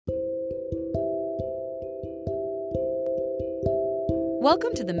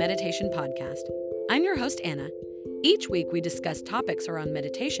Welcome to the Meditation Podcast. I'm your host, Anna. Each week, we discuss topics around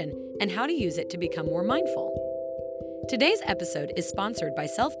meditation and how to use it to become more mindful. Today's episode is sponsored by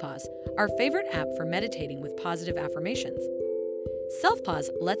SelfPause, our favorite app for meditating with positive affirmations. SelfPause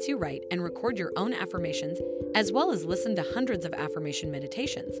lets you write and record your own affirmations, as well as listen to hundreds of affirmation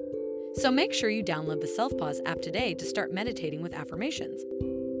meditations. So make sure you download the SelfPause app today to start meditating with affirmations.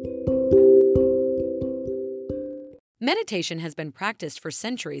 Meditation has been practiced for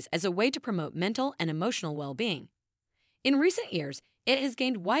centuries as a way to promote mental and emotional well-being. In recent years, it has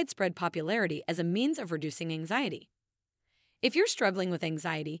gained widespread popularity as a means of reducing anxiety. If you're struggling with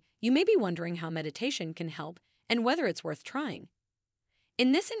anxiety, you may be wondering how meditation can help and whether it's worth trying.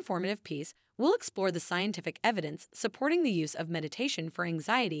 In this informative piece, we'll explore the scientific evidence supporting the use of meditation for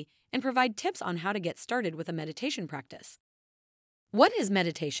anxiety and provide tips on how to get started with a meditation practice. What is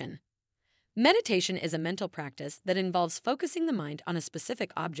meditation? Meditation is a mental practice that involves focusing the mind on a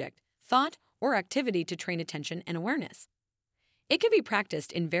specific object, thought, or activity to train attention and awareness. It can be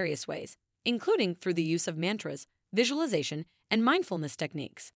practiced in various ways, including through the use of mantras, visualization, and mindfulness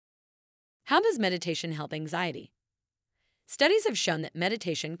techniques. How does meditation help anxiety? Studies have shown that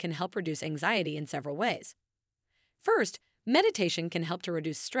meditation can help reduce anxiety in several ways. First, meditation can help to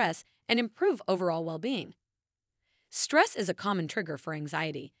reduce stress and improve overall well-being. Stress is a common trigger for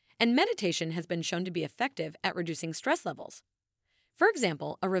anxiety, and meditation has been shown to be effective at reducing stress levels. For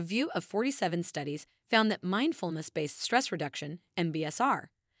example, a review of 47 studies found that mindfulness-based stress reduction, MBSR,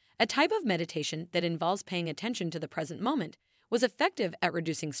 a type of meditation that involves paying attention to the present moment, was effective at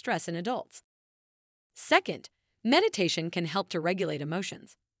reducing stress in adults. Second, meditation can help to regulate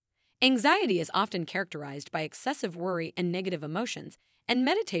emotions. Anxiety is often characterized by excessive worry and negative emotions, and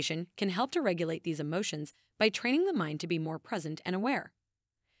meditation can help to regulate these emotions by training the mind to be more present and aware.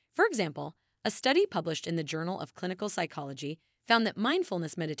 For example, a study published in the Journal of Clinical Psychology found that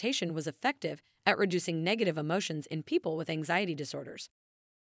mindfulness meditation was effective at reducing negative emotions in people with anxiety disorders.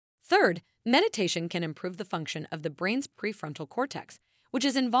 Third, meditation can improve the function of the brain's prefrontal cortex, which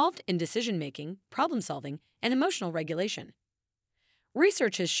is involved in decision-making, problem-solving, and emotional regulation.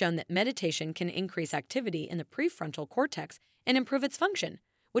 Research has shown that meditation can increase activity in the prefrontal cortex and improve its function,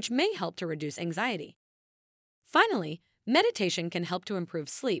 which may help to reduce anxiety. Finally, meditation can help to improve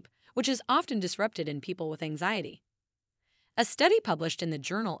sleep, which is often disrupted in people with anxiety. A study published in the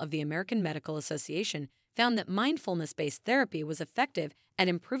Journal of the American Medical Association found that mindfulness-based therapy was effective at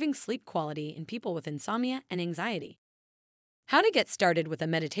improving sleep quality in people with insomnia and anxiety. How to get started with a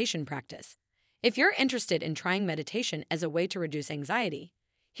meditation practice. If you're interested in trying meditation as a way to reduce anxiety,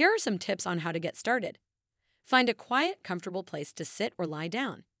 here are some tips on how to get started. Find a quiet, comfortable place to sit or lie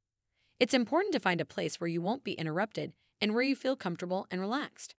down. It's important to find a place where you won't be interrupted and where you feel comfortable and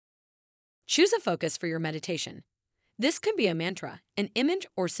relaxed. Choose a focus for your meditation. This could be a mantra, an image,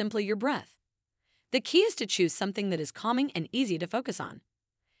 or simply your breath. The key is to choose something that is calming and easy to focus on.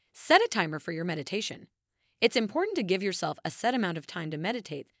 Set a timer for your meditation. It's important to give yourself a set amount of time to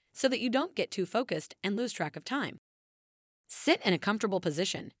meditate so that you don't get too focused and lose track of time. Sit in a comfortable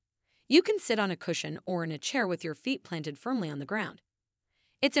position. You can sit on a cushion or in a chair with your feet planted firmly on the ground.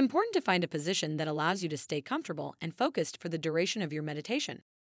 It's important to find a position that allows you to stay comfortable and focused for the duration of your meditation.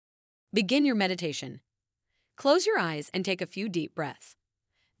 Begin your meditation. Close your eyes and take a few deep breaths.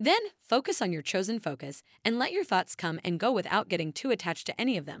 Then, focus on your chosen focus and let your thoughts come and go without getting too attached to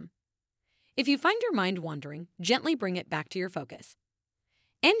any of them. If you find your mind wandering, gently bring it back to your focus.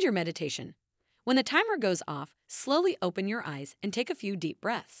 End your meditation. When the timer goes off, slowly open your eyes and take a few deep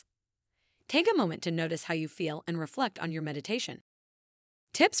breaths. Take a moment to notice how you feel and reflect on your meditation.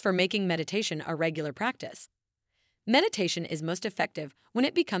 Tips for making meditation a regular practice. Meditation is most effective when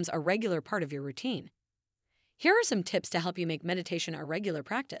it becomes a regular part of your routine. Here are some tips to help you make meditation a regular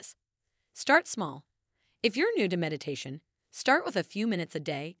practice. Start small. If you're new to meditation, start with a few minutes a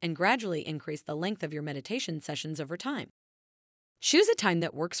day and gradually increase the length of your meditation sessions over time. Choose a time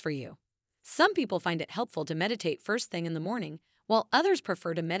that works for you. Some people find it helpful to meditate first thing in the morning, while others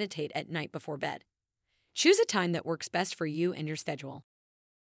prefer to meditate at night before bed. Choose a time that works best for you and your schedule.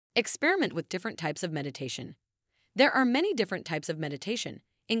 Experiment with different types of meditation. There are many different types of meditation,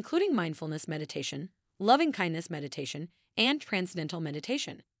 including mindfulness meditation, loving-kindness meditation, and transcendental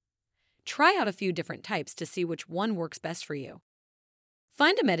meditation. Try out a few different types to see which one works best for you.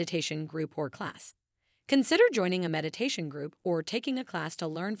 Find a meditation group or class. Consider joining a meditation group or taking a class to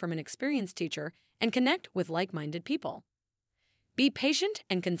learn from an experienced teacher and connect with like-minded people. Be patient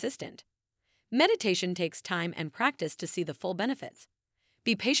and consistent. Meditation takes time and practice to see the full benefits.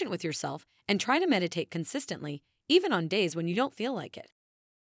 Be patient with yourself and try to meditate consistently, even on days when you don't feel like it.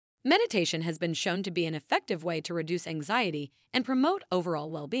 Meditation has been shown to be an effective way to reduce anxiety and promote overall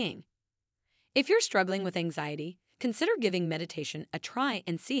well-being. If you're struggling with anxiety, consider giving meditation a try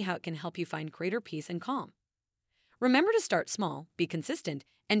and see how it can help you find greater peace and calm. Remember to start small, be consistent,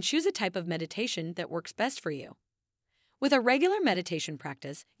 and choose a type of meditation that works best for you. With a regular meditation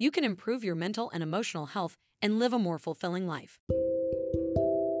practice, you can improve your mental and emotional health and live a more fulfilling life.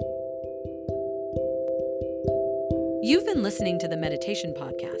 You've been listening to the Meditation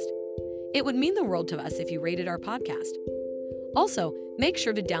Podcast. It would mean the world to us if you rated our podcast. Also, make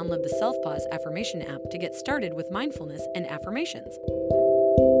sure to download the Self Pause Affirmation app to get started with mindfulness and affirmations.